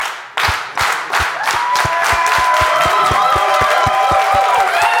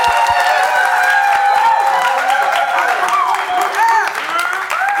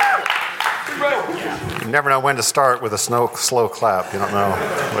never know when to start with a slow clap. You don't know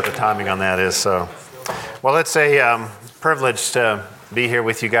what the timing on that is. So, well, it's a privilege to be here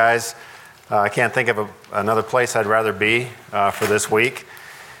with you guys. I can't think of another place I'd rather be for this week.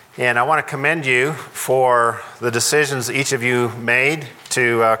 And I want to commend you for the decisions each of you made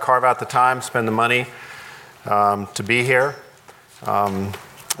to carve out the time, spend the money to be here.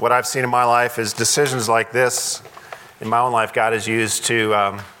 What I've seen in my life is decisions like this in my own life God has used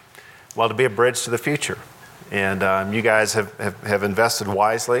to be a bridge to the future. And you guys have invested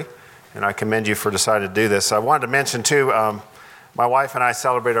wisely, and I commend you for deciding to do this. I wanted to mention, too, my wife and I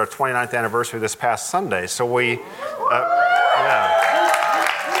celebrated our 29th anniversary this past Sunday. So we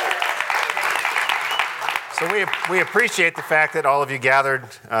appreciate the fact that all of you gathered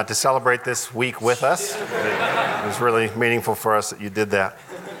to celebrate this week with us. It was really meaningful for us that you did that.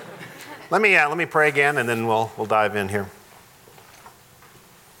 Let me pray again, and then we'll dive in here.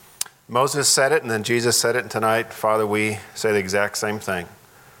 Moses said it, and then Jesus said it, and tonight, Father, we say the exact same thing.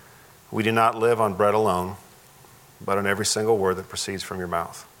 We do not live on bread alone, but on every single word that proceeds from your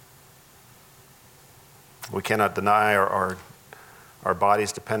mouth. We cannot deny our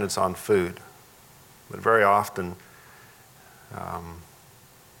body's dependence on food, but very often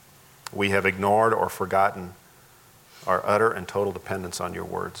we have ignored or forgotten our utter and total dependence on your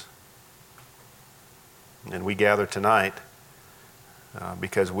words. And we gather tonight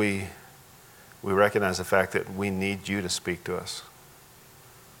because we recognize the fact that we need you to speak to us.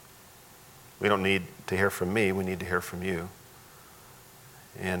 We don't need to hear from me, we need to hear from you.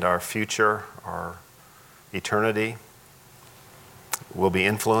 And our future, our eternity will be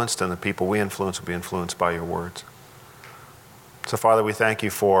influenced, and the people we influence will be influenced by your words. So, Father, we thank you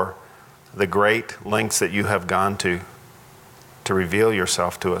for the great lengths that you have gone to reveal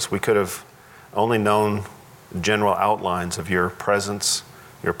yourself to us. We could have only known general outlines of your presence,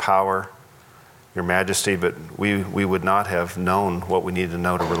 your power, your majesty, but we would not have known what we needed to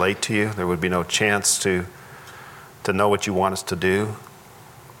know to relate to you. There would be no chance to know what you want us to do.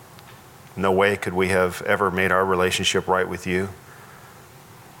 No way could we have ever made our relationship right with you.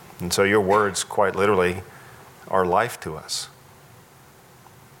 And so your words, quite literally, are life to us.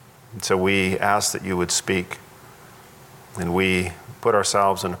 And so we ask that you would speak, and we put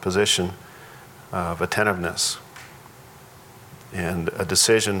ourselves in a position of attentiveness and a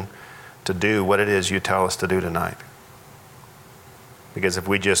decision to do what it is you tell us to do tonight. Because if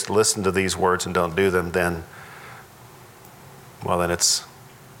we just listen to these words and don't do them, then it's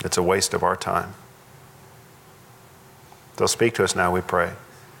a waste of our time. So speak to us now, we pray.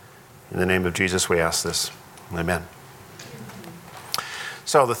 In the name of Jesus, we ask this. Amen.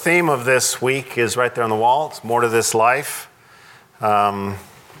 So the theme of this week is right there on the wall. It's more to this life. I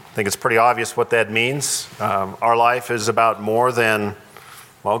think it's pretty obvious what that means. Our life is about more than,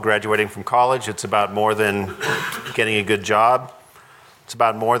 graduating from college. It's about more than getting a good job. It's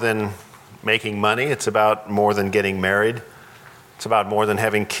about more than making money. It's about more than getting married. It's about more than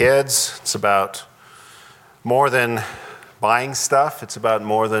having kids. It's about more than buying stuff. It's about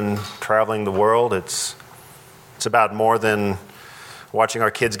more than traveling the world. It's about more than watching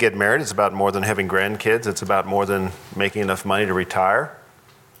our kids get married. It's about more than having grandkids. It's about more than making enough money to retire.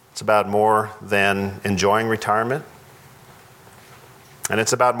 It's about more than enjoying retirement. And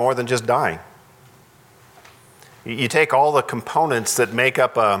it's about more than just dying. You take all the components that make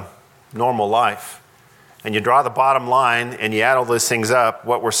up a normal life, and you draw the bottom line, and you add all those things up.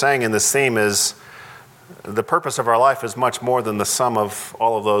 What we're saying in this theme is the purpose of our life is much more than the sum of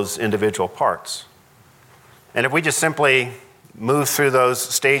all of those individual parts. And if we just simply move through those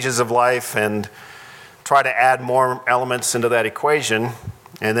stages of life and try to add more elements into that equation,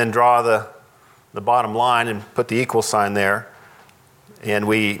 and then draw the bottom line and put the equal sign there, and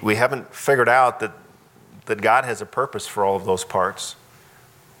we haven't figured out that God has a purpose for all of those parts,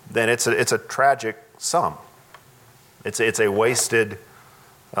 then it's a tragic sum. It's a wasted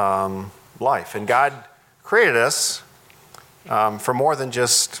life. And God created us for more than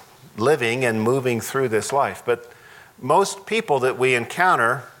just living and moving through this life. But most people that we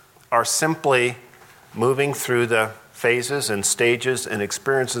encounter are simply moving through the phases and stages and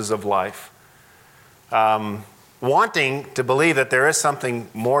experiences of life, wanting to believe that there is something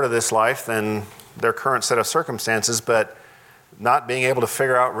more to this life than their current set of circumstances, but not being able to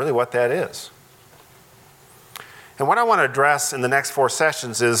figure out really what that is. And what I want to address in the next 4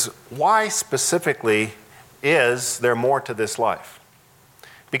 sessions is why specifically is there more to this life?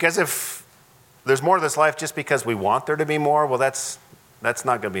 Because if there's more to this life just because we want there to be more, well, that's not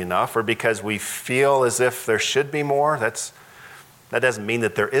going to be enough. Or because we feel as if there should be more, that doesn't mean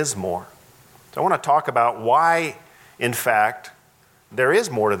that there is more. So I want to talk about why, in fact, there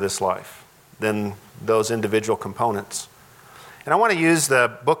is more to this life than those individual components. And I want to use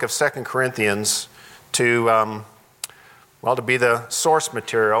the book of 2 Corinthians to be the source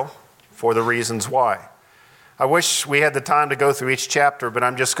material for the reasons why. I wish we had the time to go through each chapter, but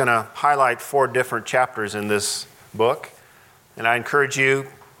I'm just going to highlight 4 different chapters in this book. And I encourage you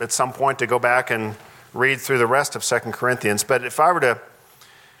at some point to go back and read through the rest of 2 Corinthians. But if I were to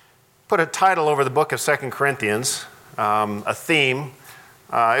put a title over the book of 2 Corinthians, a theme,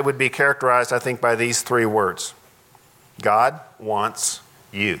 it would be characterized, I think, by these 3 words. God wants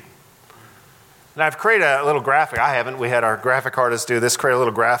you. And I've created a little graphic. I haven't. We had our graphic artist do this, create a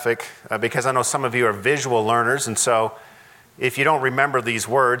little graphic, because I know some of you are visual learners. And so if you don't remember these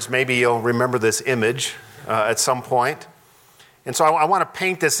words, maybe you'll remember this image at some point. And so I want to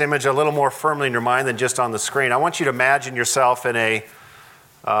paint this image a little more firmly in your mind than just on the screen. I want you to imagine yourself in a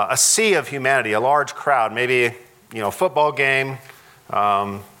sea of humanity, a large crowd, maybe a football game,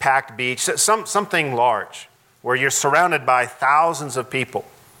 packed beach, something large, where you're surrounded by thousands of people.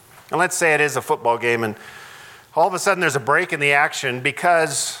 And let's say it is a football game, and all of a sudden there's a break in the action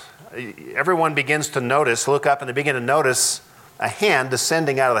because everyone begins to look up, and they begin to notice a hand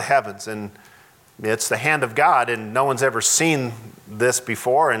descending out of the heavens. And it's the hand of God, and no one's ever seen this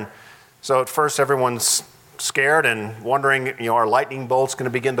before. And so at first everyone's scared and wondering, are lightning bolts going to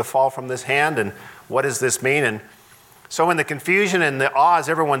begin to fall from this hand? And what does this mean? And so in the confusion and the awe as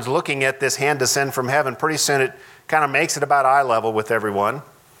everyone's looking at this hand descend from heaven, pretty soon it kind of makes it about eye level with everyone.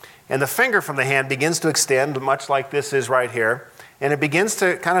 And the finger from the hand begins to extend, much like this is right here. And it begins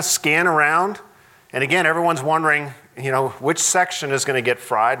to kind of scan around. And again, everyone's wondering, which section is going to get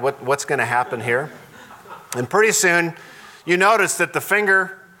fried? What's going to happen here? And pretty soon, you notice that the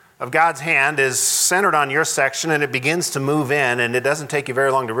finger of God's hand is centered on your section, and it begins to move in. And it doesn't take you very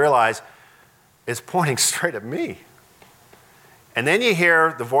long to realize it's pointing straight at me. And then you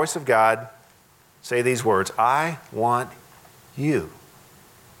hear the voice of God say these words, I want you.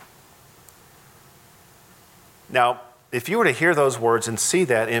 Now, if you were to hear those words and see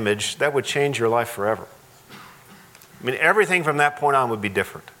that image, that would change your life forever. I mean, everything from that point on would be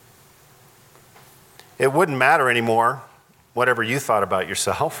different. It wouldn't matter anymore whatever you thought about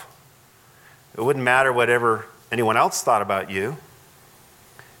yourself. It wouldn't matter whatever anyone else thought about you.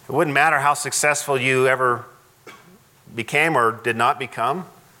 It wouldn't matter how successful you ever became or did not become.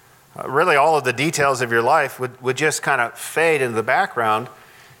 Really, all of the details of your life would just kind of fade into the background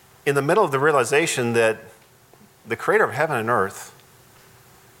in the middle of the realization that the creator of heaven and earth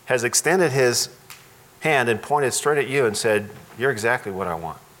has extended his hand and pointed straight at you and said, you're exactly what I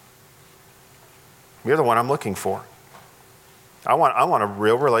want. You're the one I'm looking for. I want a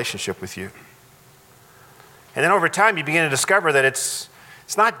real relationship with you. And then over time, you begin to discover that it's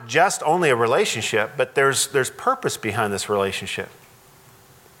not just only a relationship, but there's purpose behind this relationship.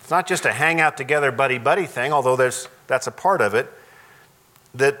 It's not just a hang out together buddy-buddy thing, although that's a part of it,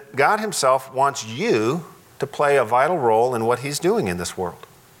 that God himself wants you to play a vital role in what he's doing in this world.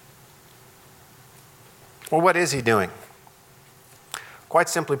 Well, what is he doing? Quite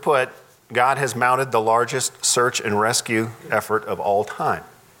simply put, God has mounted the largest search and rescue effort of all time.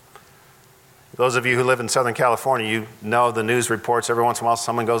 Those of you who live in Southern California, you know the news reports. Every once in a while,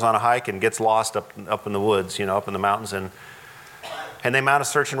 someone goes on a hike and gets lost up in the woods, up in the mountains, and they mount a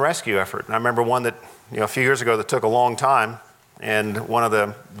search and rescue effort. And I remember one that, a few years ago that took a long time, and one of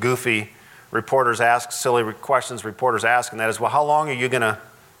the goofy reporters asked, silly questions reporters ask, and that is, well, how long are you going to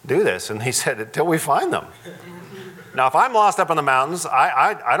do this? And he said, until we find them. Now, if I'm lost up in the mountains,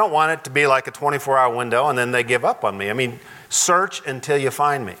 I don't want it to be like a 24-hour window and then they give up on me. I mean, search until you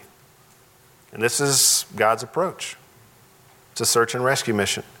find me. And this is God's approach. It's a search and rescue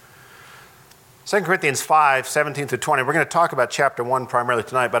mission. 2 Corinthians 5, 17 through 20. We're going to talk about chapter 1 primarily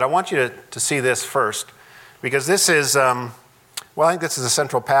tonight, but I want you to see this first, because this is, I think this is a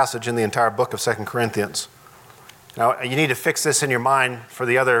central passage in the entire book of 2 Corinthians. Now, you need to fix this in your mind for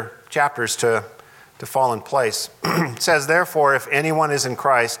the other chapters to fall in place. It says, therefore, if anyone is in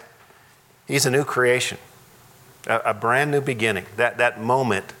Christ, he's a new creation, a brand new beginning. That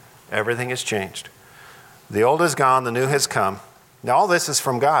moment, everything has changed. The old is gone, the new has come. Now, all this is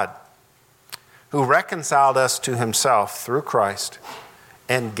from God, who reconciled us to himself through Christ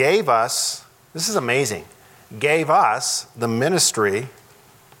and gave us, this is amazing, gave us the ministry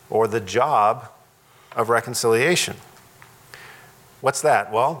or the job of reconciliation. What's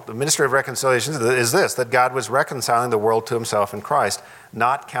that? Well, the ministry of reconciliation is this, that God was reconciling the world to himself in Christ,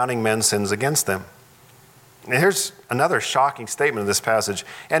 not counting men's sins against them. And here's another shocking statement of this passage.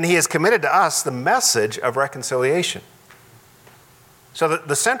 And he has committed to us the message of reconciliation. So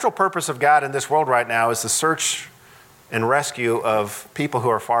the central purpose of God in this world right now is the search and rescue of people who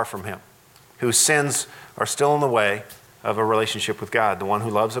are far from him. whose sins are still in the way of a relationship with God, the one who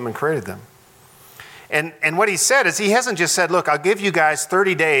loves them and created them. And what he said is, he hasn't just said, look, I'll give you guys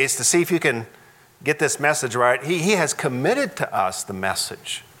 30 days to see if you can get this message right. He has committed to us the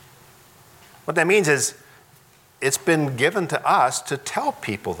message. What that means is, it's been given to us to tell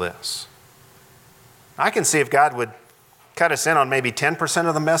people this. I can see if God would cut us in on maybe 10%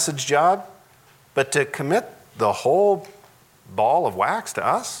 of the message job, but to commit the whole ball of wax to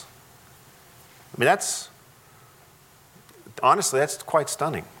us, I mean, honestly, that's quite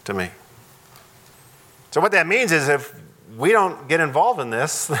stunning to me. So what that means is, if we don't get involved in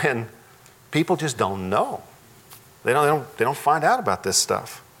this, then people just don't know. They don't find out about this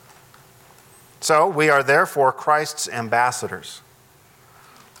stuff. So we are therefore Christ's ambassadors,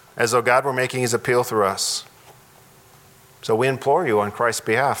 as though God were making his appeal through us. So we implore you on Christ's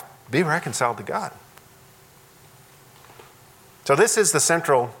behalf, be reconciled to God. So this is the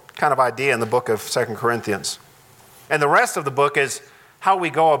central kind of idea in the book of 2 Corinthians. And the rest of the book is how we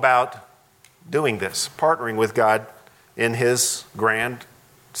go about doing this, partnering with God in his grand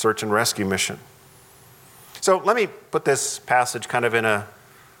search and rescue mission. So let me put this passage kind of in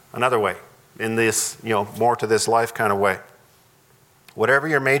another way, in this, more to this life kind of way. Whatever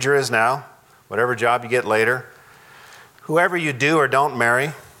your major is now, whatever job you get later, whoever you do or don't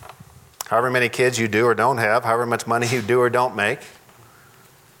marry, however many kids you do or don't have, however much money you do or don't make,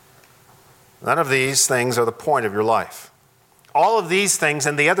 none of these things are the point of your life. All of these things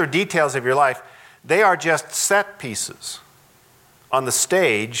and the other details of your life, they are just set pieces on the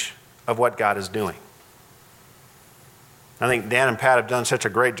stage of what God is doing. I think Dan and Pat have done such a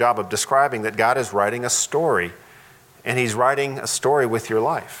great job of describing that God is writing a story, and he's writing a story with your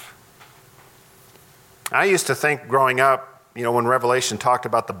life. I used to think growing up, when Revelation talked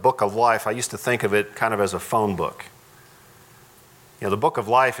about the book of life, I used to think of it kind of as a phone book. The book of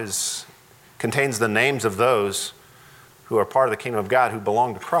life contains the names of those who are part of the kingdom of God, who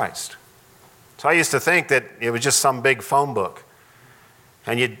belong to Christ. So I used to think that it was just some big phone book.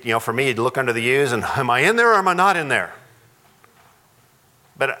 And for me, you'd look under the U's and, am I in there or am I not in there?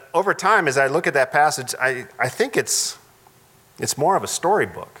 But over time, as I look at that passage, I think it's more of a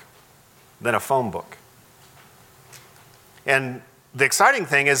storybook than a phone book. And the exciting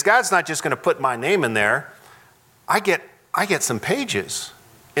thing is, God's not just going to put my name in there. I get some pages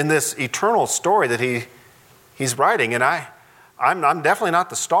in this eternal story that he's writing, and I'm definitely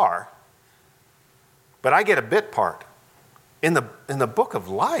not the star, but I get a bit part in the book of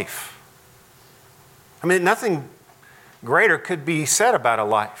life. I mean, nothing greater could be said about a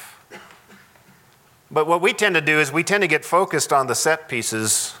life. But what we tend to do is we tend to get focused on the set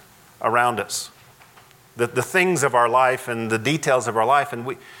pieces around us, the things of our life and the details of our life,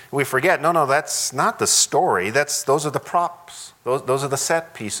 and we forget, no, that's not the story. Those are the props. Those are the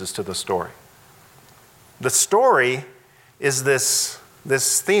set pieces to the story. The story is this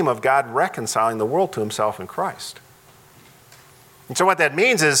theme of God reconciling the world to himself in Christ. And so what that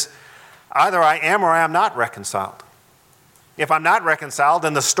means is, either I am or I am not reconciled. If I'm not reconciled,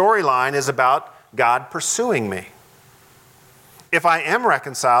 then the storyline is about God pursuing me. If I am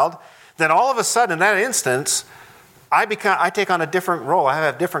reconciled, then all of a sudden, in that instance, I take on a different role. I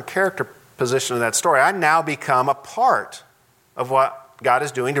have a different character position in that story. I now become a part of what God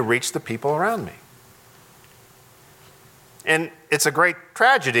is doing to reach the people around me. And it's a great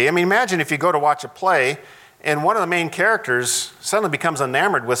tragedy. I mean, imagine if you go to watch a play and one of the main characters suddenly becomes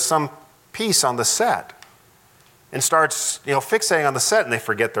enamored with some piece on the set and starts, fixating on the set, and they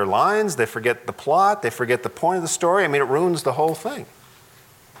forget their lines, they forget the plot, they forget the point of the story. I mean, it ruins the whole thing.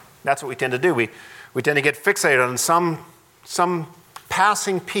 That's what we tend to do. We tend to get fixated on some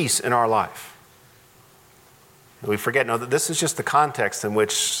passing piece in our life. We forget, that this is just the context in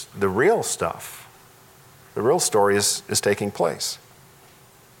which the real stuff, the real story is taking place.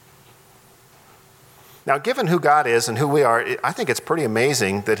 Now, given who God is and who we are, I think it's pretty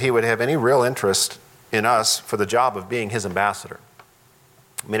amazing that he would have any real interest in us for the job of being his ambassador.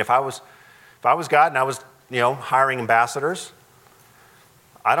 I mean, if I was God and I was, hiring ambassadors,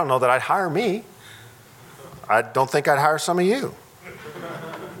 I don't know that I'd hire me. I don't think I'd hire some of you.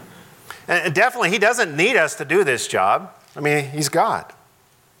 And definitely, he doesn't need us to do this job. I mean, he's God.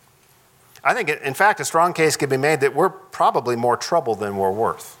 I think, in fact, a strong case could be made that we're probably more trouble than we're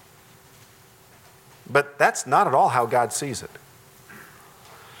worth. But that's not at all how God sees it.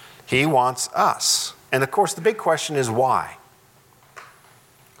 He wants us. And of course, the big question is why?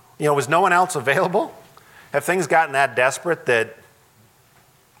 Was no one else available? Have things gotten that desperate that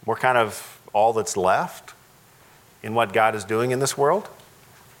we're kind of all that's left in what God is doing in this world?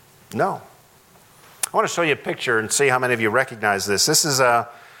 No. I want to show you a picture and see how many of you recognize this. This is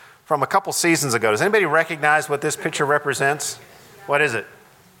from from a couple seasons ago. Does anybody recognize what this picture represents? What is it?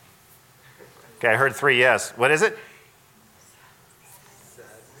 Okay, I heard 3 yes. What is it?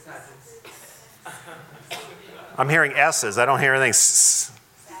 I'm hearing S's. I don't hear anything.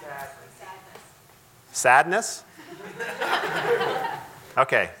 Sadness?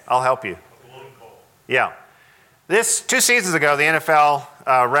 Okay, I'll help you. Yeah. 2 seasons ago, the NFL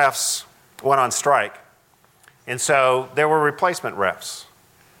refs went on strike. And so there were replacement refs.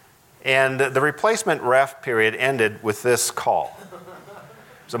 And the replacement ref period ended with this call.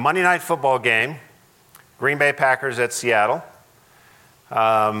 It was a Monday night football game, Green Bay Packers at Seattle.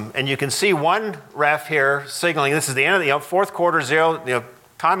 And you can see one ref here signaling, this is the end of the fourth quarter, 0,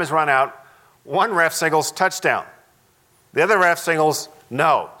 time has run out. One ref signals touchdown. The other ref signals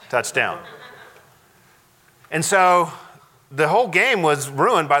no, touchdown. And so the whole game was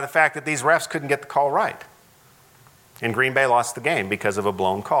ruined by the fact that these refs couldn't get the call right. And Green Bay lost the game because of a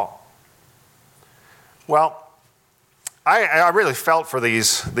blown call. Well, I really felt for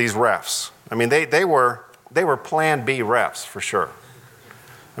these refs. I mean, they were Plan B refs for sure.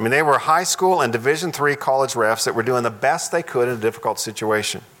 I mean, they were high school and Division III college refs that were doing the best they could in a difficult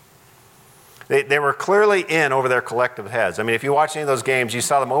situation. They were clearly in over their collective heads. I mean, if you watch any of those games, you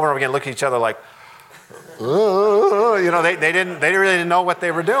saw them over and over again look at each other like, they really didn't know what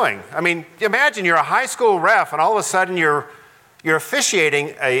they were doing. I mean, imagine you're a high school ref and all of a sudden you're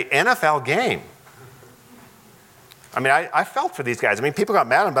officiating an NFL game. I mean, I felt for these guys. I mean, people got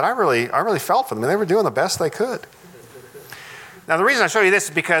mad at them, but I really felt for them. I mean, they were doing the best they could. Now, the reason I show you this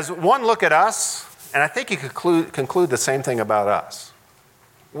is because one look at us, and I think you could conclude the same thing about us.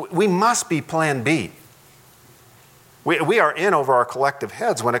 We must be Plan B. We are in over our collective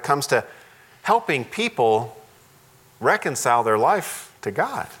heads when it comes to helping people reconcile their life to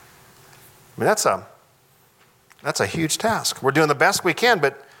God. I mean, that's a huge task. We're doing the best we can,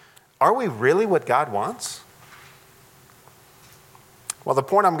 but are we really what God wants? Well, the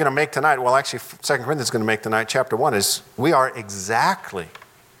point I'm going to make tonight, well, actually, 2 Corinthians is going to make tonight, chapter 1, is we are exactly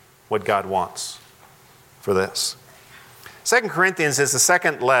what God wants for this. 2 Corinthians is the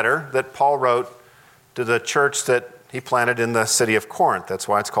second letter that Paul wrote to the church that he planted in the city of Corinth. That's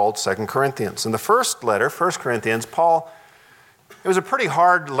why it's called 2 Corinthians. In the first letter, 1 Corinthians, it was a pretty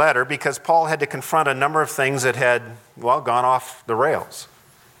hard letter because Paul had to confront a number of things that had, gone off the rails.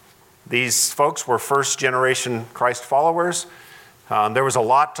 These folks were first-generation Christ followers. There was a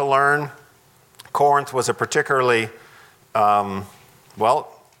lot to learn. Corinth was a particularly,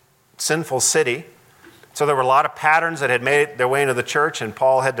 sinful city. So there were a lot of patterns that had made their way into the church, and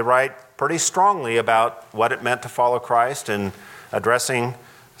Paul had to write pretty strongly about what it meant to follow Christ and addressing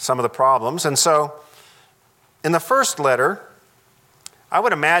some of the problems. And so in the first letter, I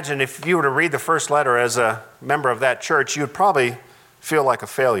would imagine if you were to read the first letter as a member of that church, you would probably feel like a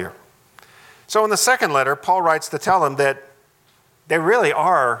failure. So in the second letter, Paul writes to tell them that they really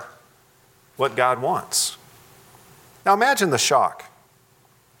are what God wants. Now imagine the shock.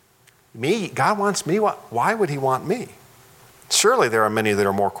 Me? God wants me? Why would he want me? Surely there are many that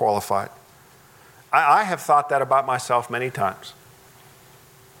are more qualified. I have thought that about myself many times.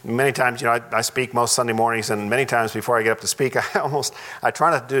 Many times, I speak most Sunday mornings, and many times before I get up to speak, I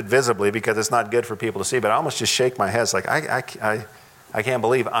try not to do it visibly because it's not good for people to see, but I almost just shake my head. It's like, I can't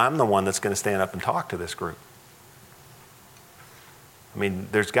believe I'm the one that's going to stand up and talk to this group. I mean,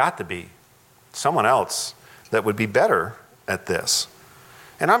 there's got to be someone else that would be better at this.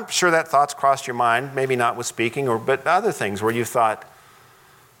 And I'm sure that thought's crossed your mind, maybe not with speaking, but other things where you thought,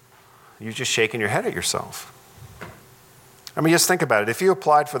 you're just shaking your head at yourself. I mean, just think about it. If you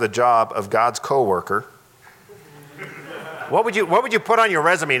applied for the job of God's coworker, what would you put on your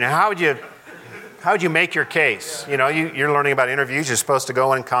resume, and how would you make your case? You're learning about interviews. You're supposed to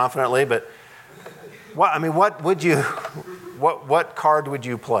go in confidently, but what card would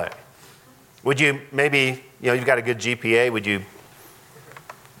you play? Would you maybe, you've got a good GPA, would you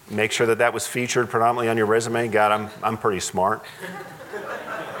make sure that was featured predominantly on your resume? God, I'm pretty smart.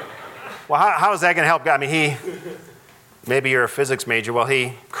 Well, how is that going to help God? I mean, maybe you're a physics major. Well,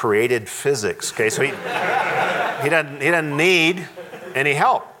 he created physics. Okay, so he doesn't need any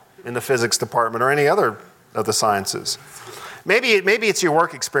help in the physics department or any other of the sciences. Maybe it's your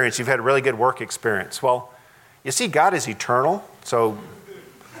work experience. You've had really good work experience. Well, you see, God is eternal, so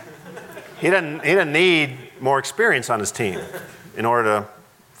he doesn't need more experience on his team in order to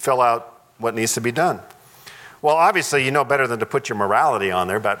fill out what needs to be done. Well, obviously, you know better than to put your morality on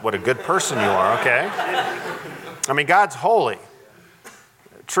there about what a good person you are, okay? I mean, God's holy.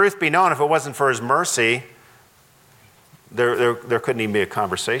 Truth be known, if it wasn't for his mercy, there couldn't even be a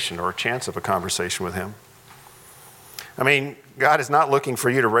conversation or a chance of a conversation with him. I mean, God is not looking for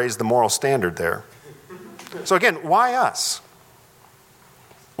you to raise the moral standard there. So again, why us?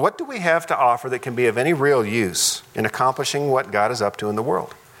 What do we have to offer that can be of any real use in accomplishing what God is up to in the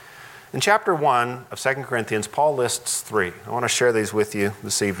world? In chapter 1 of 2 Corinthians, Paul lists 3. I want to share these with you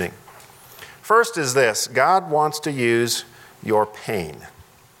this evening. First is this: God wants to use your pain.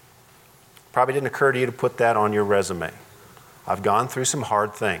 Probably didn't occur to you to put that on your resume. I've gone through some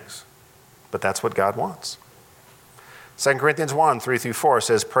hard things, but that's what God wants. 2 Corinthians 1, 3-4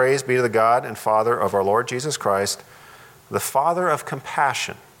 says, "Praise be to the God and Father of our Lord Jesus Christ, the Father of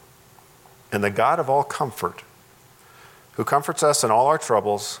compassion and the God of all comfort, who comforts us in all our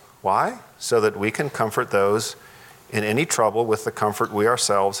troubles." Why? So that we can comfort those in any trouble with the comfort we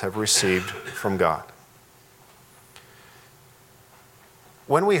ourselves have received from God.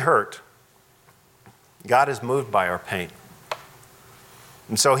 When we hurt, God is moved by our pain.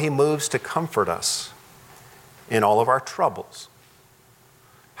 And so he moves to comfort us in all of our troubles.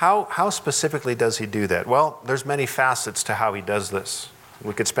 How specifically does he do that? Well, there's many facets to how he does this.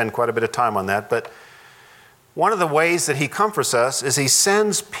 We could spend quite a bit of time on that, but one of the ways that he comforts us is he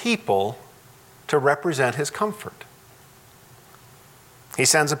sends people to represent his comfort. He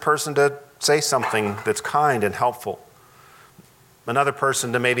sends a person to say something that's kind and helpful, another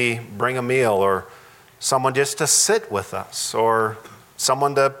person to maybe bring a meal, or someone just to sit with us, or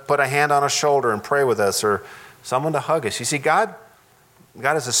someone to put a hand on a shoulder and pray with us, or someone to hug us. You see, God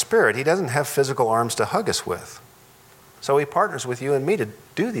is a spirit. He doesn't have physical arms to hug us with. So he partners with you and me to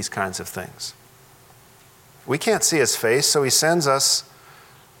do these kinds of things. We can't see his face, so he sends us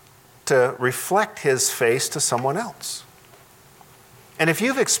to reflect his face to someone else. And if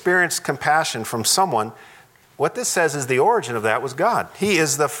you've experienced compassion from someone, what this says is the origin of that was God. He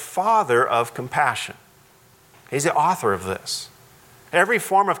is the Father of compassion. He's the author of this. Every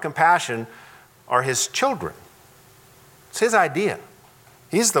form of compassion are his children. It's his idea.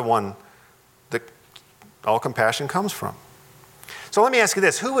 He's the one that all compassion comes from. So let me ask you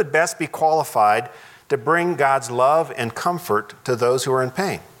this: who would best be qualified to bring God's love and comfort to those who are in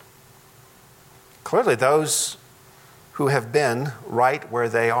pain? Clearly, those who have been right where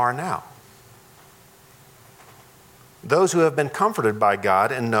they are now. Those who have been comforted by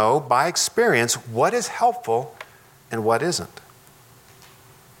God and know by experience what is helpful and what isn't.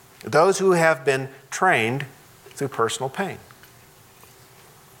 Those who have been trained through personal pain.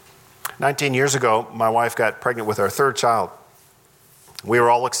 19 years ago, my wife got pregnant with our third child. We were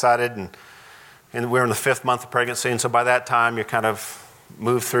all excited, and we were in the 5th month of pregnancy, and so by that time you kind of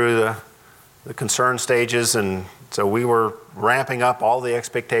move through the concern stages, and so we were ramping up all the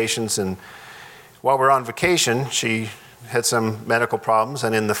expectations. And while we were on vacation, she had some medical problems,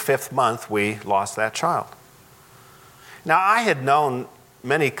 and in the 5th month we lost that child. Now, I had known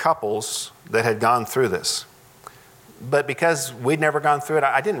many couples that had gone through this, but because we'd never gone through it,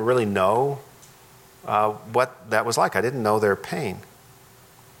 I didn't really know what that was like. I didn't know their pain.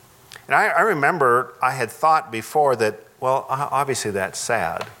 And I remember I had thought before that, well, obviously that's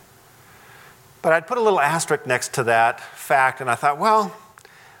sad. But I'd put a little asterisk next to that fact, and I thought, well,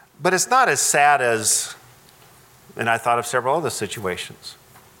 but it's not as sad as, and I thought of several other situations.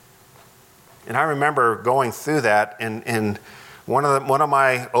 And I remember going through that, and one of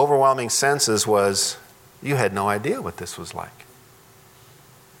my overwhelming senses was, you had no idea what this was like.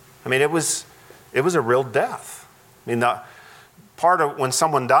 I mean, it was a real death. I mean, part of when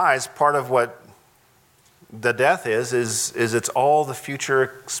someone dies, part of what the death is it's all the future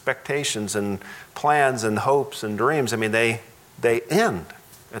expectations and plans and hopes and dreams. I mean, they end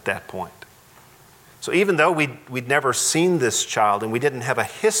at that point. So even though we'd never seen this child and we didn't have a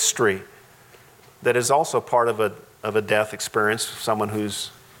history that is also part of a death experience, someone who's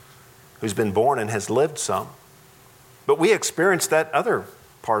been born and has lived some, but we experienced that other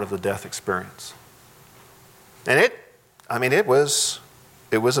part of the death experience. And it was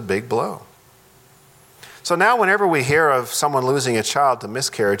a big blow. So now whenever we hear of someone losing a child to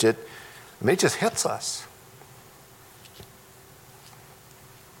miscarriage, it just hits us.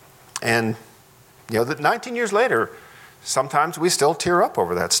 And, 19 years later, sometimes we still tear up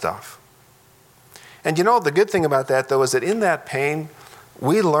over that stuff. And the good thing about that, though, is that in that pain,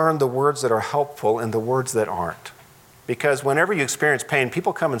 we learn the words that are helpful and the words that aren't. Because whenever you experience pain,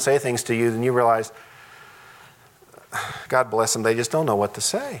 people come and say things to you, and you realize, God bless them, they just don't know what to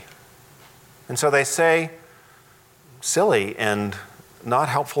say. And so they say silly and not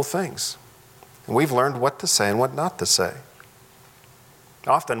helpful things. And we've learned what to say and what not to say.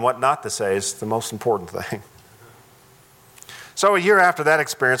 Often what not to say is the most important thing. So a year after that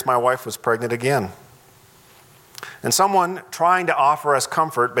experience, my wife was pregnant again. And someone trying to offer us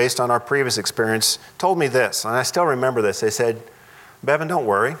comfort based on our previous experience told me this, and I still remember this. They said, Bevan, don't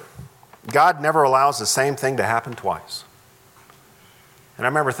worry. God never allows the same thing to happen twice. And I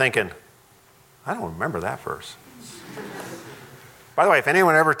remember thinking, I don't remember that verse. By the way, if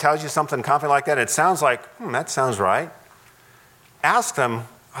anyone ever tells you something confident like that, it sounds like, that sounds right. Ask them,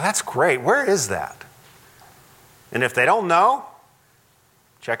 oh, that's great. Where is that? And if they don't know,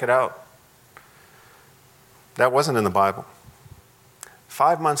 check it out. That wasn't in the Bible.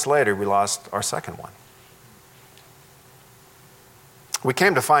 5 months later, we lost our second one. We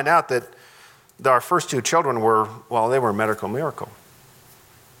came to find out that our first two children they were a medical miracle.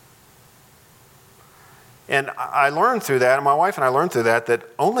 And I learned through that, and my wife and I learned through that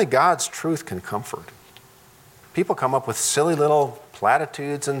only God's truth can comfort. People come up with silly little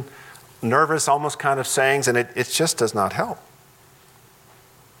platitudes and nervous almost kind of sayings, and it just does not help.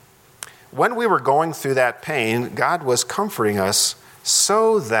 When we were going through that pain, God was comforting us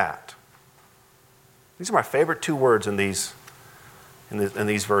so that, these are my favorite two words in these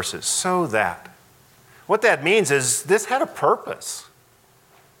verses, so that. What that means is this had a purpose.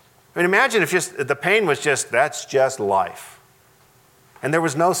 I mean, imagine if the pain was that's just life. And there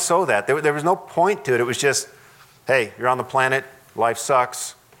was no so that. There was no point to it. It was just, hey, you're on the planet, life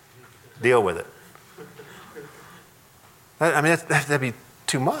sucks, deal with it. I mean, that'd be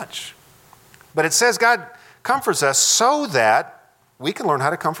too much. But it says God comforts us so that we can learn how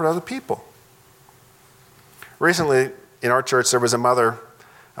to comfort other people. Recently, in our church, there was a mother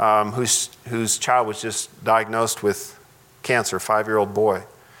whose child was just diagnosed with cancer, 5-year-old boy.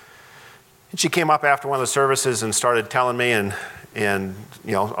 And she came up after one of the services and started telling me and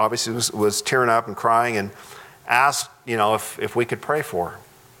obviously was tearing up and crying and asked, if we could pray for her.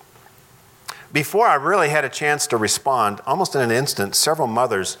 Before I really had a chance to respond, almost in an instant, several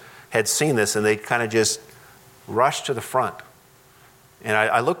mothers had seen this and they kind of just rushed to the front. And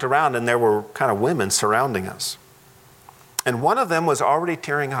I looked around and there were kind of women surrounding us. And one of them was already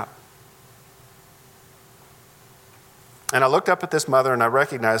tearing up. And I looked up at this mother and I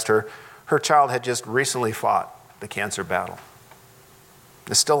recognized her. Her child had just recently fought the cancer battle.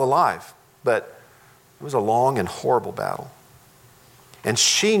 Is still alive, but it was a long and horrible battle. And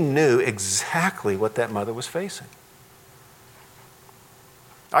she knew exactly what that mother was facing.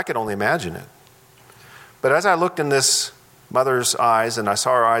 I could only imagine it. But as I looked in this mother's eyes and I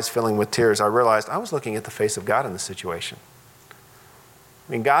saw her eyes filling with tears, I realized I was looking at the face of God in this situation.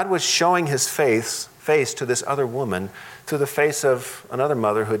 I mean, God was showing his face to this other woman through the face of another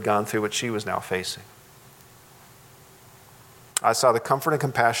mother who had gone through what she was now facing. I saw the comfort and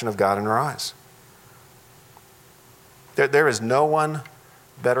compassion of God in her eyes. There is no one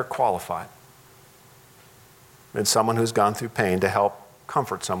better qualified than someone who's gone through pain to help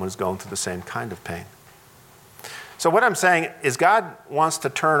comfort someone who's going through the same kind of pain. So what I'm saying is God wants to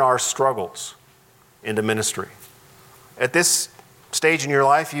turn our struggles into ministry. At this stage in your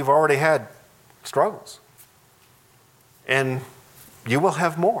life, you've already had struggles. And you will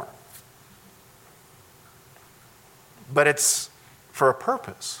have more. But it's for a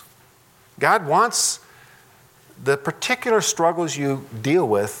purpose. God wants the particular struggles you deal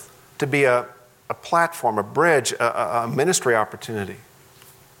with to be a platform, a bridge, a ministry opportunity.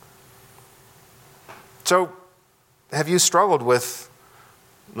 So, have you struggled with,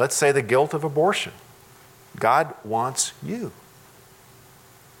 let's say, the guilt of abortion? God wants you.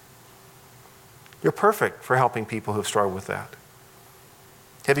 You're perfect for helping people who've struggled with that.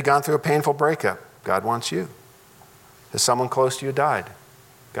 Have you gone through a painful breakup? God wants you. Has someone close to you died?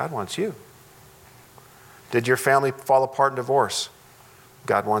 God wants you. Did your family fall apart in divorce?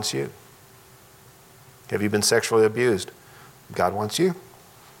 God wants you. Have you been sexually abused? God wants you.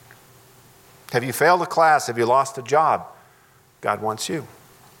 Have you failed a class? Have you lost a job? God wants you.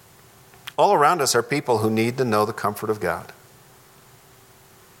 All around us are people who need to know the comfort of God.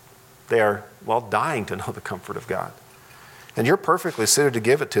 They are, dying to know the comfort of God. And you're perfectly suited to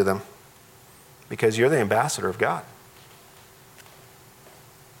give it to them because you're the ambassador of God.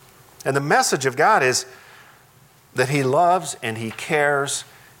 And the message of God is that he loves and he cares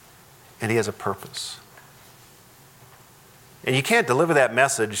and he has a purpose. And you can't deliver that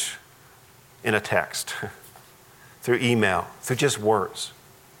message in a text, through email, through just words.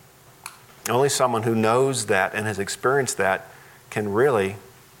 Only someone who knows that and has experienced that can really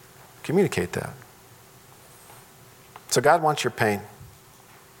communicate that. So God wants your pain.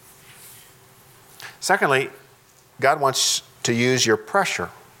 Secondly, God wants to use your pressure.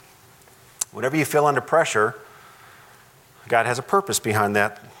 Whenever you feel under pressure, God has a purpose behind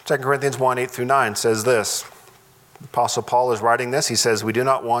that. 2 Corinthians 1:8-9 says this, Apostle Paul is writing this. He says, "We do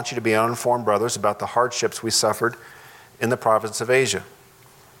not want you to be uninformed, brothers, about the hardships we suffered in the province of Asia.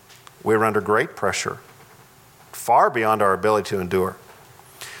 We were under great pressure, far beyond our ability to endure,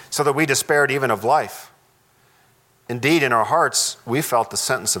 so that we despaired even of life. Indeed, in our hearts, we felt the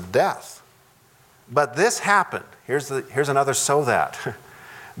sentence of death. But this happened." Here's another "so that."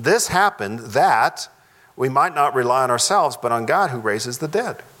 "This happened that we might not rely on ourselves, but on God who raises the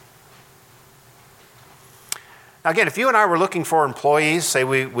dead." Now again, if you and I were looking for employees, say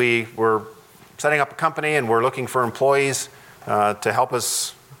we were setting up a company and we're looking for employees to help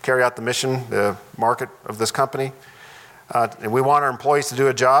us carry out the mission, the market of this company, and we want our employees to do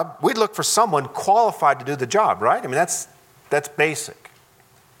a job, we'd look for someone qualified to do the job, right? I mean, that's basic.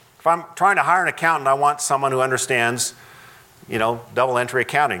 If I'm trying to hire an accountant, I want someone who understands, double entry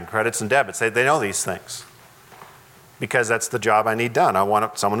accounting, credits and debits. They know these things because that's the job I need done. I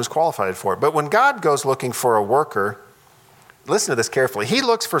want someone who's qualified for it. But when God goes looking for a worker, listen to this carefully. He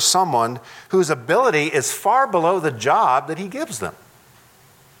looks for someone whose ability is far below the job that he gives them.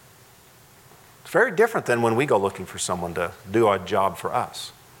 It's very different than when we go looking for someone to do a job for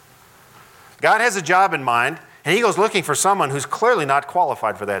us. God has a job in mind, and he goes looking for someone who's clearly not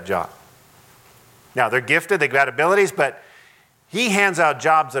qualified for that job. Now, they're gifted, they've got abilities, but he hands out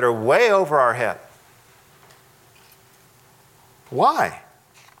jobs that are way over our head. Why?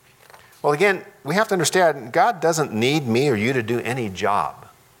 Well, again, we have to understand God doesn't need me or you to do any job. I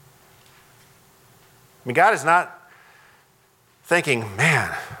mean, God is not thinking,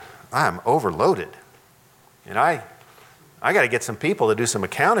 "Man, I'm overloaded. And I got to get some people to do some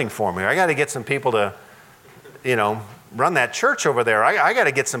accounting for me. I got to get some people to, run that church over there. I got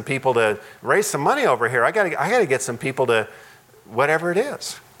to get some people to raise some money over here. I got to get some people to," whatever it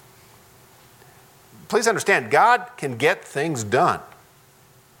is. Please understand, God can get things done.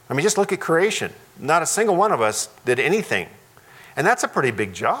 I mean, just look at creation. Not a single one of us did anything. And that's a pretty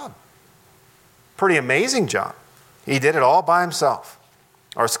big job. Pretty amazing job. He did it all by himself.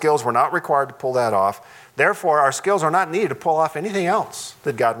 Our skills were not required to pull that off. Therefore, our skills are not needed to pull off anything else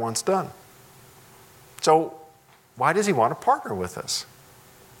that God wants done. So, why does he want to partner with us?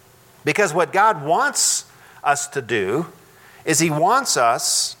 Because what God wants us to do is he wants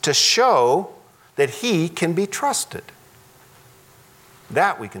us to show that he can be trusted.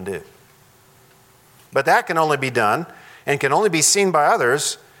 That we can do. But that can only be done and can only be seen by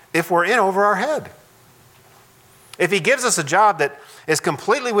others if we're in over our head. If he gives us a job that is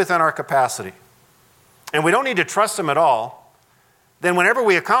completely within our capacity and we don't need to trust him at all, then whenever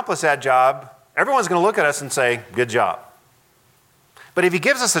we accomplish that job, everyone's going to look at us and say, "Good job." But if he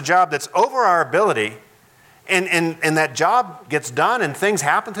gives us a job that's over our ability and that job gets done and things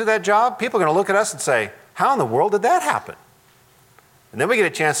happen through that job, people are going to look at us and say, "How in the world did that happen?" And then we get a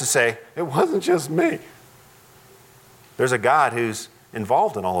chance to say, "It wasn't just me." There's a God who's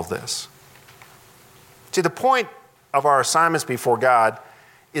involved in all of this. See, the point of our assignments before God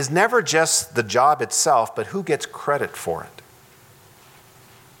is never just the job itself, but who gets credit for it.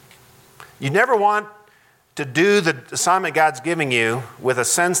 You never want to do the assignment God's giving you with a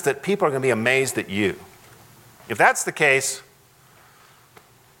sense that people are going to be amazed at you. If that's the case,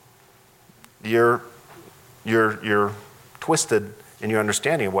 you're twisted in your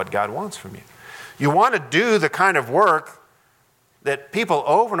understanding of what God wants from you. You want to do the kind of work that people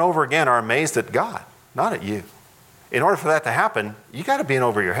over and over again are amazed at God, not at you. In order for that to happen, you got to be in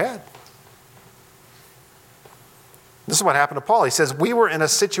over your head. This is what happened to Paul. He says, "We were in a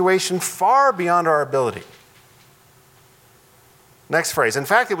situation far beyond our ability." Next phrase. "In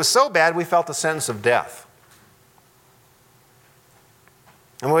fact, it was so bad we felt the sentence of death."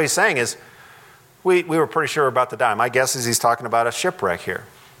 And what he's saying is, we were pretty sure about to die. My guess is he's talking about a shipwreck here.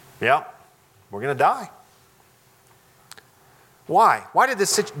 Yeah, we're going to die. Why? Why did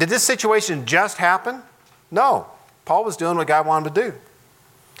this situation just happen? No. Paul was doing what God wanted to do.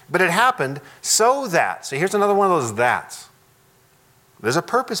 But it happened so that, so here's another one of those that's. There's a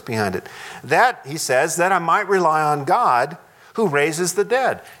purpose behind it. That, he says, that I might rely on God who raises the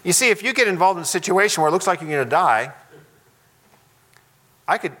dead. You see, if you get involved in a situation where it looks like you're going to die,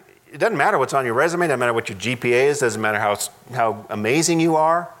 it doesn't matter what's on your resume, doesn't matter what your GPA is, doesn't matter how amazing you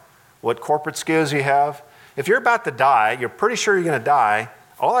are, what corporate skills you have. If you're about to die, you're pretty sure you're going to die,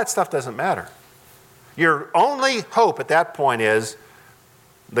 all that stuff doesn't matter. Your only hope at that point is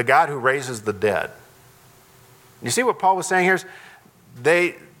the God who raises the dead. You see what Paul was saying here?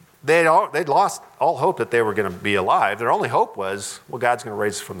 They'd lost all hope that they were going to be alive. Their only hope was, well, God's going to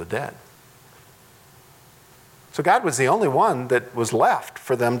raise us from the dead. So God was the only one that was left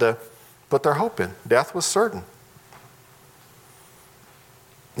for them to put their hope in. Death was certain.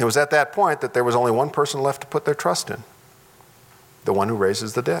 It was at that point that there was only one person left to put their trust in, the one who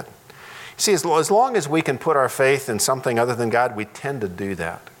raises the dead. See, as long as we can put our faith in something other than God, we tend to do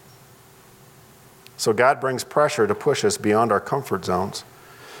that. So God brings pressure to push us beyond our comfort zones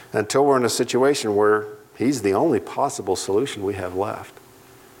until we're in a situation where He's the only possible solution we have left.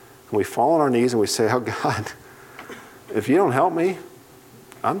 And we fall on our knees and we say, oh God, if you don't help me,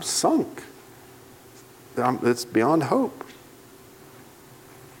 I'm sunk. It's beyond hope.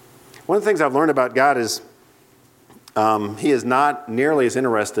 One of the things I've learned about God is He is not nearly as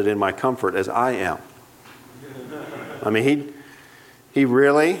interested in my comfort as I am. I mean, He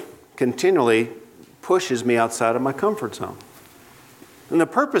really continually pushes me outside of my comfort zone. And the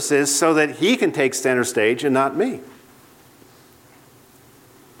purpose is so that He can take center stage and not me.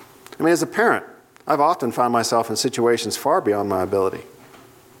 I mean, as a parent, I've often found myself in situations far beyond my ability.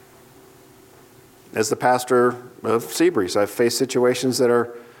 As the pastor of Seabreeze, I've faced situations that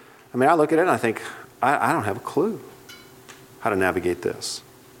are, I look at it and I think, I don't have a clue how to navigate this.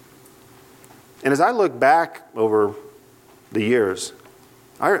 And as I look back over the years,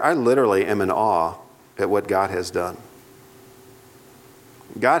 I literally am in awe at what God has done.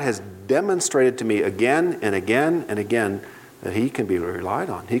 God has demonstrated to me again and again and again that He can be relied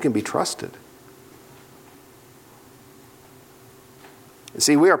on. He can be trusted.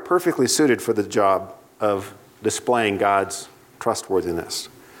 See, we are perfectly suited for the job of displaying God's trustworthiness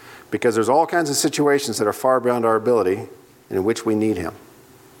because there's all kinds of situations that are far beyond our ability and in which we need Him.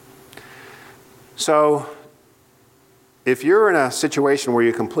 So, if you're in a situation where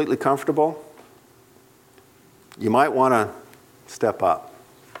you're completely comfortable, you might want to step up.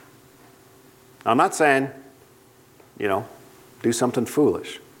 I'm not saying, do something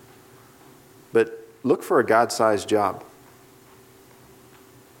foolish, but look for a God-sized job.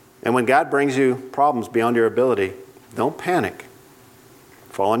 And when God brings you problems beyond your ability, don't panic.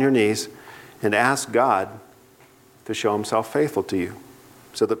 Fall on your knees and ask God to show Himself faithful to you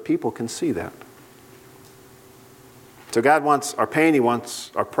so that people can see that. So God wants our pain, He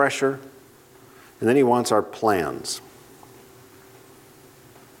wants our pressure, and then He wants our plans.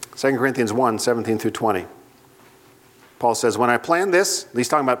 2 Corinthians 1, 17 through 20. Paul says, when I planned this, he's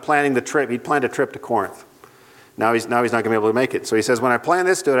talking about planning the trip. He planned a trip to Corinth. Now he's not going to be able to make it. So he says, when I plan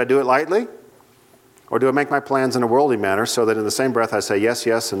this, do I do it lightly? Or do I make my plans in a worldly manner so that in the same breath I say yes,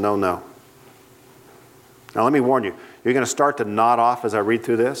 yes, and no, no? Now let me warn you. You're going to start to nod off as I read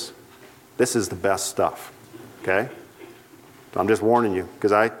through this. This is the best stuff. Okay? So I'm just warning you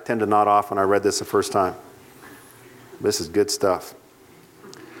because I tend to nod off when I read this the first time. This is good stuff.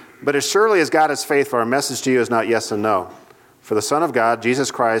 But as surely as God is faithful, our message to you is not yes and no. For the Son of God, Jesus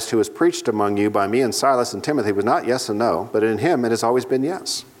Christ, who was preached among you by me and Silas and Timothy, was not yes and no, but in Him it has always been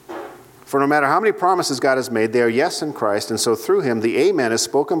yes. For no matter how many promises God has made, they are yes in Christ, and so through Him the amen is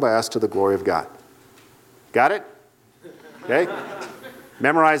spoken by us to the glory of God. Got it? Okay?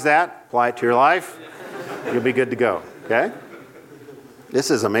 Memorize that. Apply it to your life. You'll be good to go. Okay? This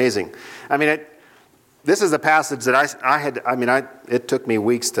is amazing. This is a passage that it took me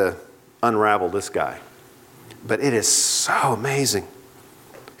weeks to unravel this guy. But it is so amazing.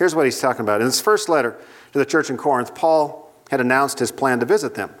 Here's what he's talking about. In his first letter to the church in Corinth, Paul had announced his plan to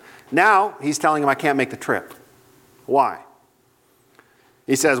visit them. Now he's telling them, I can't make the trip. Why?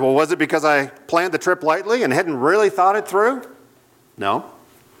 He says, well, was it because I planned the trip lightly and hadn't really thought it through? No,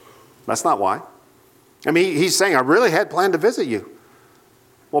 that's not why. He's saying, I really had planned to visit you.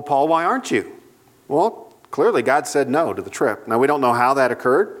 Well, Paul, why aren't you? Well, clearly God said no to the trip. Now, we don't know how that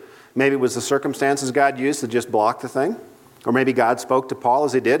occurred. Maybe it was the circumstances God used to just block the thing. Or maybe God spoke to Paul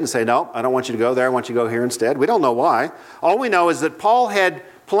as He did and say, no, I don't want you to go there. I want you to go here instead. We don't know why. All we know is that Paul had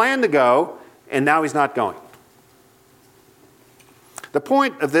planned to go, and now he's not going. The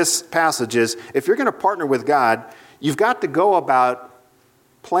point of this passage is, if you're going to partner with God, you've got to go about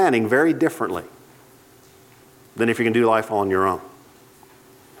planning very differently than if you can do life on your own.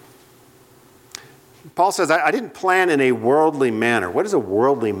 Paul says, I didn't plan in a worldly manner. What does a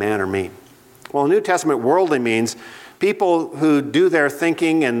worldly manner mean? Well, in the New Testament, worldly means people who do their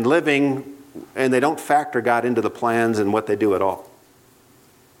thinking and living and they don't factor God into the plans and what they do at all.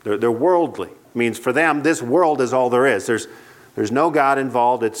 They're worldly. It means for them, this world is all there is. There's no God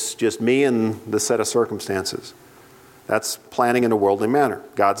involved. It's just me and the set of circumstances. That's planning in a worldly manner.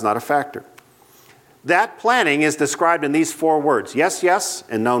 God's not a factor. That planning is described in these 4 words. Yes, yes,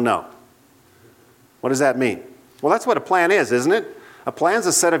 and no, no. What does that mean? Well, that's what a plan is, isn't it? A plan is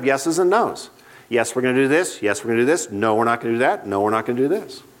a set of yeses and nos. Yes, we're going to do this. Yes, we're going to do this. No, we're not going to do that. No, we're not going to do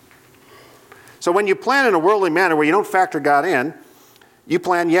this. So when you plan in a worldly manner where you don't factor God in, you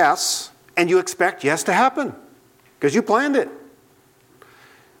plan yes, and you expect yes to happen because you planned it.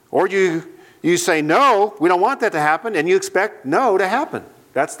 Or you say, no, we don't want that to happen, and you expect no to happen.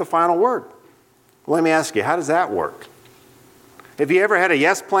 That's the final word. Well, let me ask you, how does that work? Have you ever had a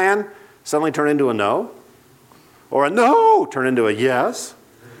yes plan suddenly turn into a no? Or a no turn into a yes?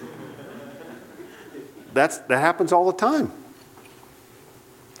 That happens all the time.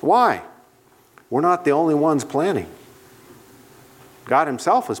 Why? We're not the only ones planning. God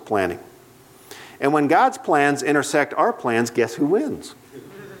himself is planning. And when God's plans intersect our plans, guess who wins?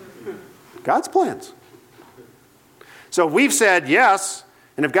 God's plans. So we've said yes,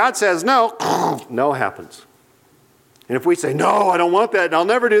 and if God says no, no happens. And if we say, no, I don't want that, and I'll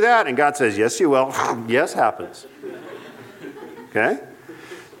never do that, and God says, yes, you will, yes happens. Okay?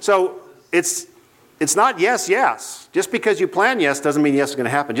 So it's not yes, yes. Just because you plan yes doesn't mean yes is going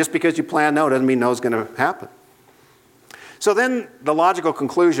to happen. Just because you plan no doesn't mean no is going to happen. So then the logical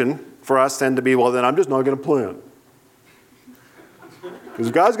conclusion for us then to be, well, then I'm just not going to plan. Because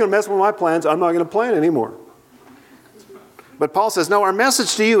if God's going to mess with my plans, I'm not going to plan anymore. But Paul says, no, our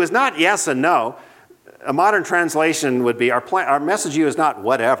message to you is not yes and no. A modern translation would be, our message to you is not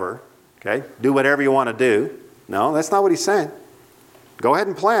whatever. Okay? Do whatever you want to do. No, that's not what he's saying. Go ahead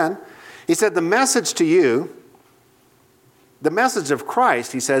and plan. He said the message to you, the message of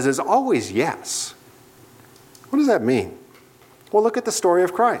Christ, he says, is always yes. What does that mean? Well, look at the story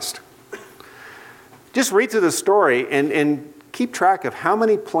of Christ. Just read through the story and keep track of how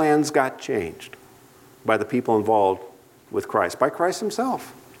many plans got changed by the people involved with Christ, by Christ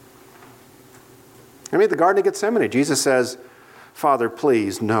himself. I mean, at the Garden of Gethsemane, Jesus says, Father,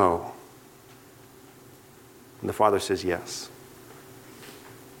 please, no. And the Father says yes.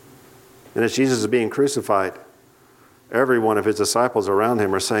 And as Jesus is being crucified, every one of his disciples around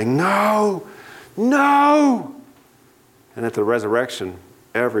him are saying, no, no. And at the resurrection,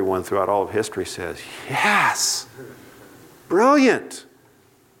 everyone throughout all of history says, yes, brilliant.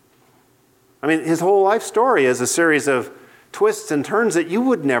 I mean, his whole life story is a series of twists and turns that you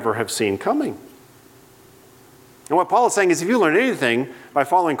would never have seen coming. And what Paul is saying is if you learn anything by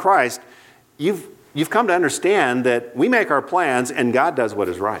following Christ, you've come to understand that we make our plans and God does what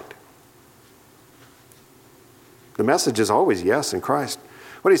is right. The message is always yes in Christ.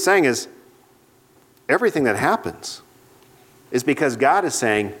 What he's saying is everything that happens is because God is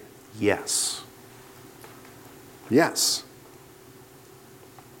saying yes. Yes.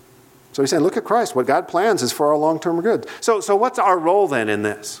 So he's saying, look at Christ. What God plans is for our long-term good. So what's our role then in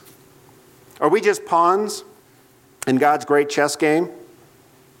this? Are we just pawns in God's great chess game?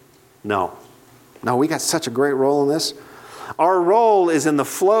 No. No, we got such a great role in this. Our role is in the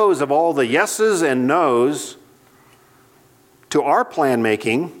flows of all the yeses and nos to our plan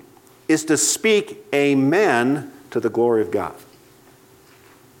making is to speak amen to the glory of God.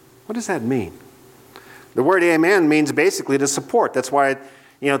 What does that mean? The word amen means basically to support. That's why,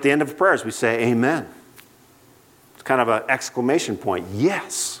 at the end of prayers we say amen. It's kind of an exclamation point.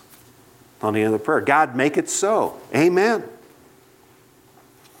 Yes. On the end of the prayer. God, make it so. Amen.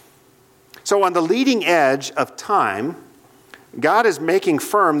 So on the leading edge of time, God is making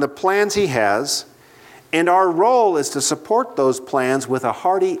firm the plans he has, and our role is to support those plans with a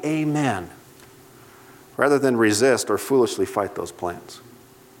hearty amen, rather than resist or foolishly fight those plans.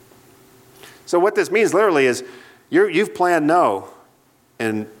 So what this means literally is you've planned no,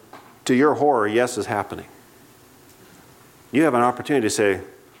 and to your horror, yes is happening. You have an opportunity to say,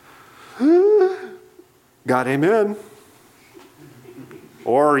 God, amen.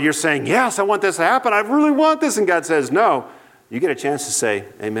 Or you're saying, yes, I want this to happen. I really want this. And God says, no. You get a chance to say,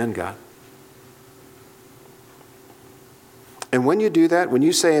 amen, God. And when you do that, when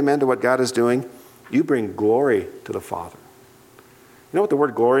you say amen to what God is doing, you bring glory to the Father. You know what the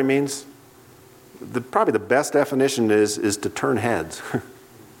word glory means? Probably the best definition is to turn heads. I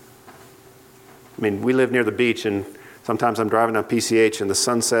mean, we live near the beach, and sometimes I'm driving on PCH, and the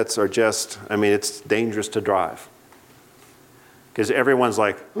sunsets are just, it's dangerous to drive. Because everyone's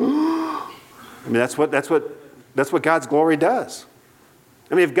like, that's what God's glory does.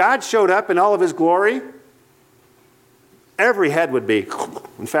 If God showed up in all of his glory, every head would be,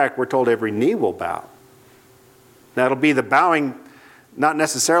 in fact, we're told every knee will bow. Now, it'll be the bowing, not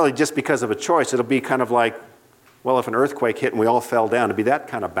necessarily just because of a choice. It'll be kind of like, well, if an earthquake hit and we all fell down, it'd be that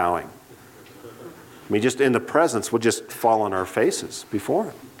kind of bowing. Just in the presence, we'll just fall on our faces before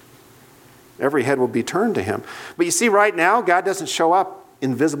him. Every head will be turned to him. But you see, right now, God doesn't show up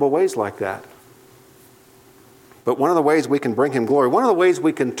in visible ways like that. But one of the ways we can bring him glory, one of the ways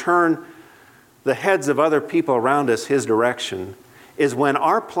we can turn the heads of other people around us his direction, is when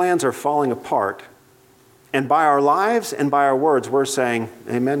our plans are falling apart, and by our lives and by our words, we're saying,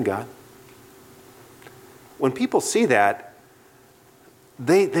 amen, God. When people see that,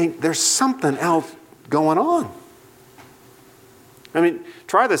 there's something else going on. I mean,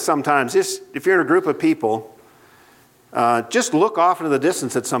 try this sometimes. Just if you're in a group of people, just look off into the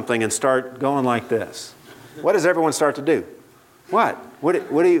distance at something and start going like this. What does everyone start to do? What? What? I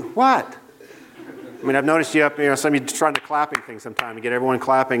mean, I've noticed you up, some of you trying to clapping thing sometime. You get everyone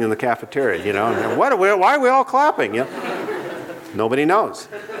clapping in the cafeteria, And why are we all clapping? Nobody knows.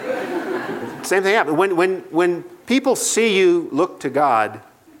 Same thing happens. When people see you look to God,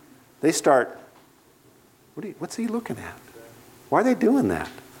 they start, what's he looking at? Why are they doing that?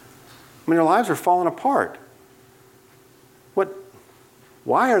 I mean, their lives are falling apart.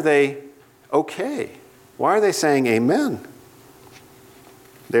 Why are they okay? Why are they saying amen?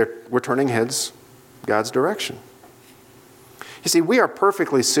 We're turning heads God's direction. You see, we are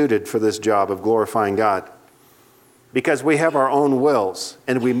perfectly suited for this job of glorifying God because we have our own wills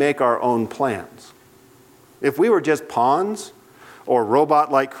and we make our own plans. If we were just pawns or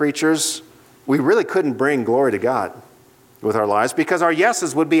robot-like creatures, we really couldn't bring glory to God with our lives because our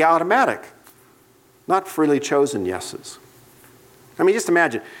yeses would be automatic, not freely chosen yeses. I mean, just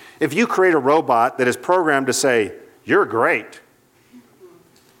imagine, if you create a robot that is programmed to say, "You're great,"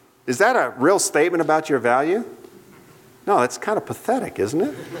 is that a real statement about your value? No, that's kind of pathetic, isn't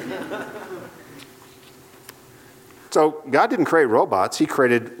it? So God didn't create robots. He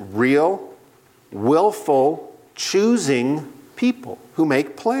created real, willful, choosing people who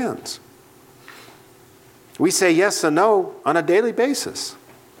make plans. We say yes and no on a daily basis.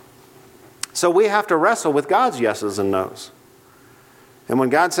 So we have to wrestle with God's yeses and nos. And when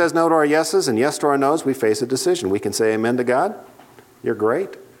God says no to our yeses and yes to our nos, we face a decision. We can say amen to God, "You're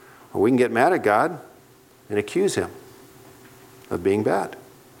great," or we can get mad at God and accuse him of being bad.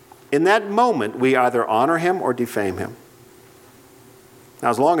 In that moment, we either honor him or defame him. Now,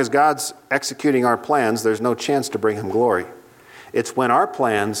 as long as God's executing our plans, there's no chance to bring him glory. It's when our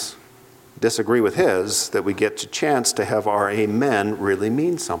plans disagree with his that we get a chance to have our amen really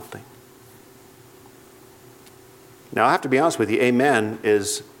mean something. Now, I have to be honest with you, amen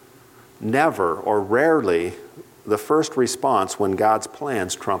is never or rarely the first response when God's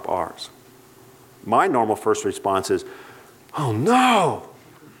plans trump ours. My normal first response is, "Oh no!"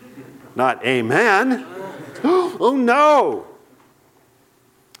 Not amen. "Oh no!"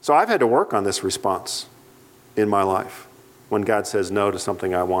 So I've had to work on this response in my life when God says no to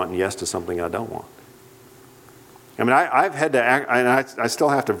something I want and yes to something I don't want. I mean, I've had to act, and I still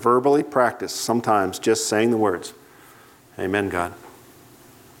have to verbally practice sometimes just saying the words, "Amen, God.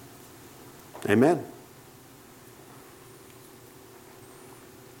 Amen."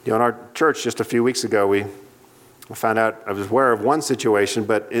 In our church just a few weeks ago, we found out, I was aware of one situation,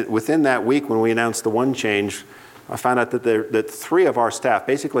 but within that week when we announced the one change, I found out that 3 of our staff,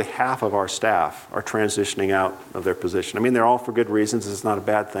 basically half of our staff, are transitioning out of their position. I mean, they're all for good reasons. It's not a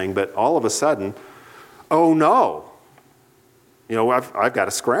bad thing. But all of a sudden, oh no. I've got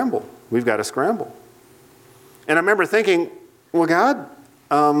to scramble. We've got to scramble. And I remember thinking, well, God,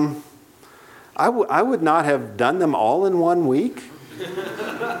 I would not have done them all in 1 week.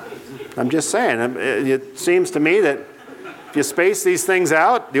 I'm just saying, it seems to me that if you space these things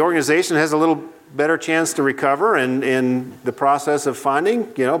out, the organization has a little better chance to recover and in the process of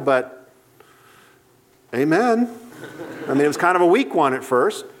finding, but amen. I mean, it was kind of a weak one at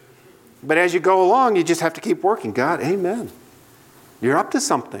first, but as you go along, you just have to keep working. God, amen. You're up to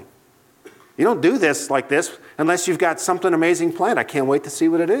something. You don't do this like this unless you've got something amazing planned. I can't wait to see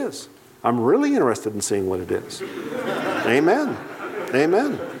what it is. I'm really interested in seeing what it is. Amen.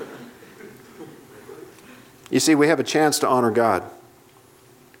 Amen. You see, we have a chance to honor God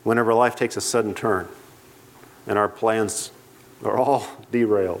whenever life takes a sudden turn and our plans are all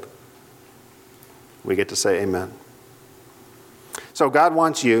derailed. We get to say amen. So God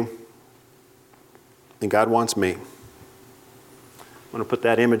wants you and God wants me. I'm going to put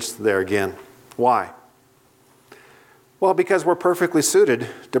that image there again. Why? Well, because we're perfectly suited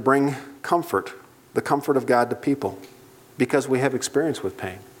to bring comfort, the comfort of God to people, because we have experience with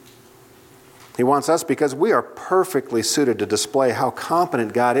pain. He wants us because we are perfectly suited to display how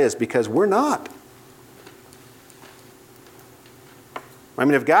competent God is, because we're not. I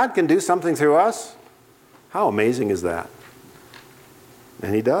mean, if God can do something through us, how amazing is that?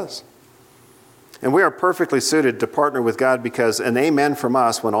 And He does. And we are perfectly suited to partner with God because an amen from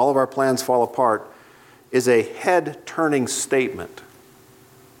us when all of our plans fall apart is a head-turning statement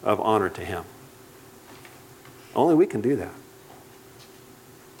of honor to Him. Only we can do that.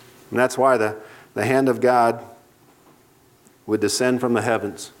 And that's why the hand of God would descend from the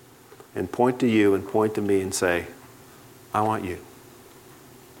heavens and point to you and point to me and say, I want you.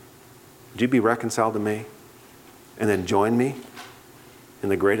 Would you be reconciled to me? And then join me in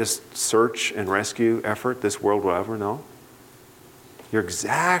the greatest search and rescue effort this world will ever know. You're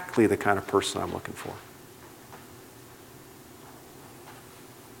exactly the kind of person I'm looking for.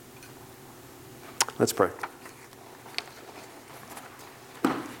 Let's pray.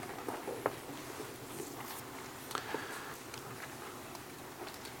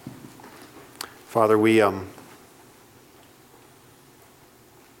 Father, we are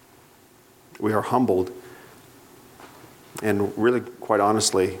humbled and really, quite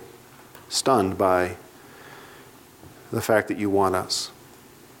honestly, stunned by the fact that you want us.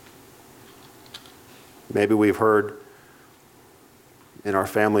 Maybe we've heard in our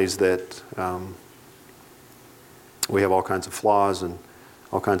families that we have all kinds of flaws and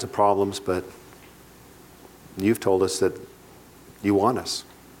all kinds of problems, but you've told us that you want us.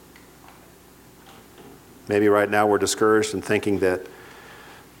 Maybe right now we're discouraged and thinking that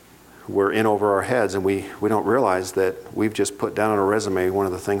we're in over our heads, and we don't realize that we've just put down on a resume one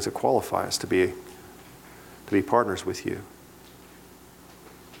of the things that qualify us to be partners with you.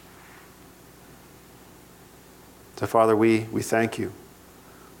 So Father, we thank you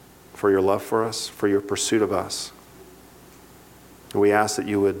for your love for us, for your pursuit of us. And we ask that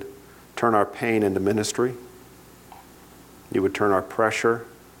you would turn our pain into ministry. You would turn our pressure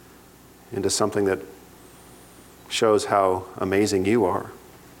into something that shows how amazing you are.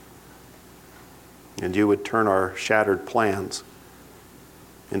 And you would turn our shattered plans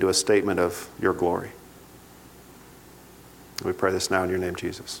into a statement of your glory. We pray this now in your name,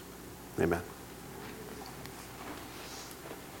 Jesus. Amen.